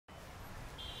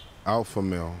Alpha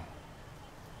male.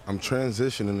 I'm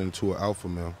transitioning into an alpha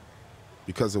male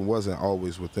because it wasn't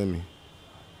always within me.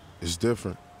 It's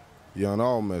different, beyond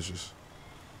all measures.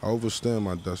 I overstand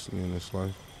my destiny in this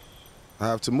life. I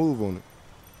have to move on it,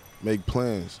 make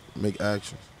plans, make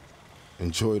actions,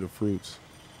 enjoy the fruits.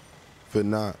 Fear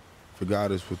not, for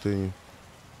God is within you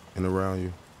and around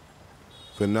you.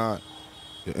 Fear not,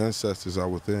 your ancestors are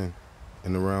within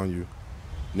and around you.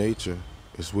 Nature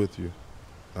is with you,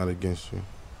 not against you.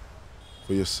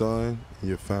 For your son and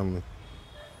your family,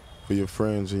 for your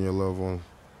friends and your loved ones,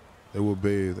 they will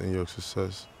bathe in your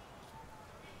success.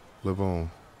 Live on.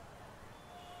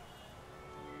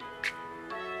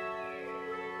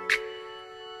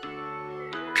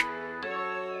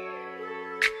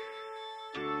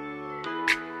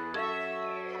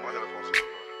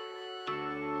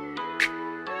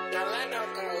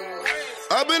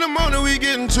 Up in the morning, we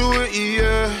get into it,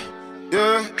 yeah,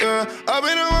 yeah, yeah. Up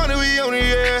in the morning, we on it,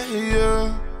 yeah,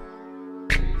 yeah.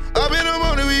 Up in the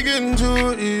morning, we get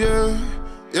into it, yeah,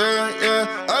 yeah,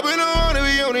 yeah. Up in the morning,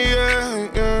 we on it, yeah,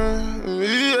 yeah,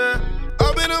 yeah.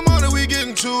 Up in the morning, we get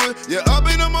into it, yeah. Up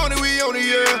in the morning, we on it,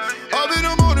 yeah. Up in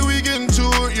the morning, we get into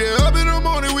it, yeah. Up in the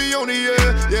morning, we on it,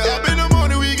 yeah, yeah. Up in the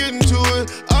morning, we get into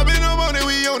it. Up in the morning,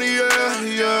 we on it, yeah,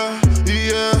 yeah,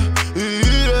 yeah,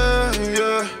 yeah,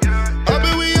 yeah.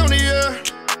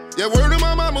 Yeah, word to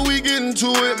my mama, we get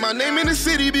into it. My name in the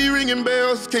city be ringing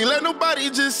bells. Can't let nobody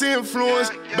just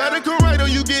influence. Better come right or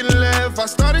you getting left. I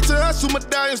started to hustle,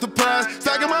 medallions to prize.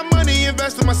 Stacking my money,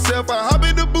 investing myself. I hop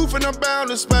in the booth and I'm bound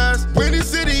to spaz. When the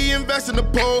city, invest in the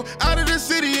pole. Out of the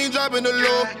city, ain't dropping the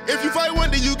low. If you fight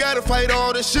one day, you gotta fight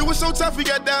all. The shit was so tough, we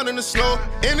got down in the snow.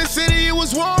 In the city, it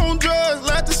was war on drugs.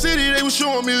 Left the city, they was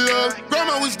showing me love.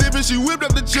 Grandma was different, she whipped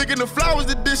up the chicken, the flowers,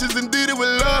 the dishes, and did it with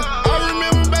love. I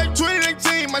remember back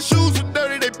 2019, my shoes were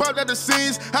dirty, they popped out the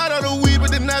scenes. Had all the weed,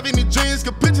 but didn't have any dreams.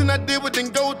 Good pitching I did, but then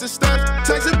go with the steps.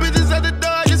 Texting bitches at the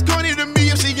door, it's corny to me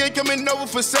if she ain't coming over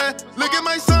for set. Look at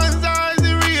my son's eyes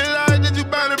and realize that you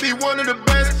bound to be one of the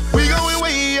best. We going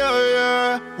way,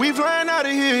 yeah. We flying out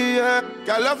of here, yeah.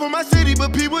 Got love for my city,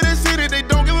 but people that see it, they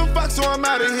don't give a fuck, so I'm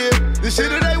out of here. The shit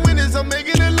that I witness, I'm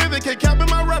making a living. Can't cap in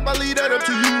my rap, I leave that up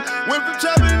to you. Went from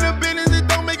trapping to business, it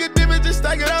don't make a difference. Just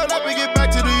stack it out up and get back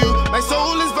to the you. My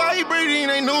soul is vibrating,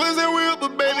 they know it's real,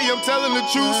 but baby, I'm telling the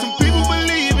truth. Some people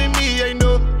believe in me, ain't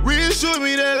no reassure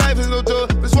me that life is no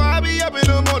joke. That's why I be up in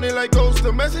the morning like ghosts.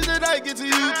 The message that I get to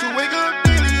you to wake up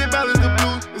daily and balance the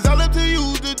blues. It's all up to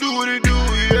you to do what it do,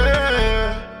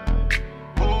 yeah.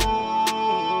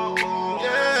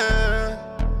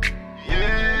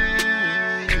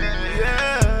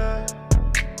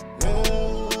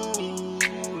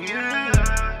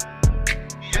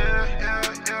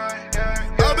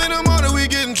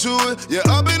 Yeah,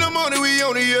 up in the morning, we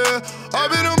on it, yeah.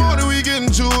 Up in the morning, we get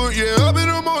into it, yeah. Up in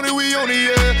the morning, we on it,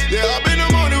 yeah. Yeah, up in the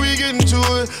morning, we get into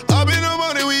it. Up in the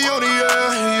morning, we on it,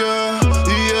 yeah, yeah,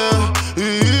 yeah,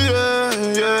 yeah,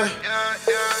 yeah.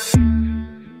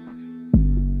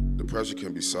 The pressure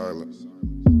can be silent.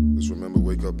 Just remember,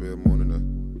 wake up every morning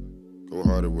and go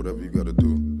hard at whatever you gotta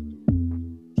do.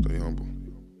 Stay humble.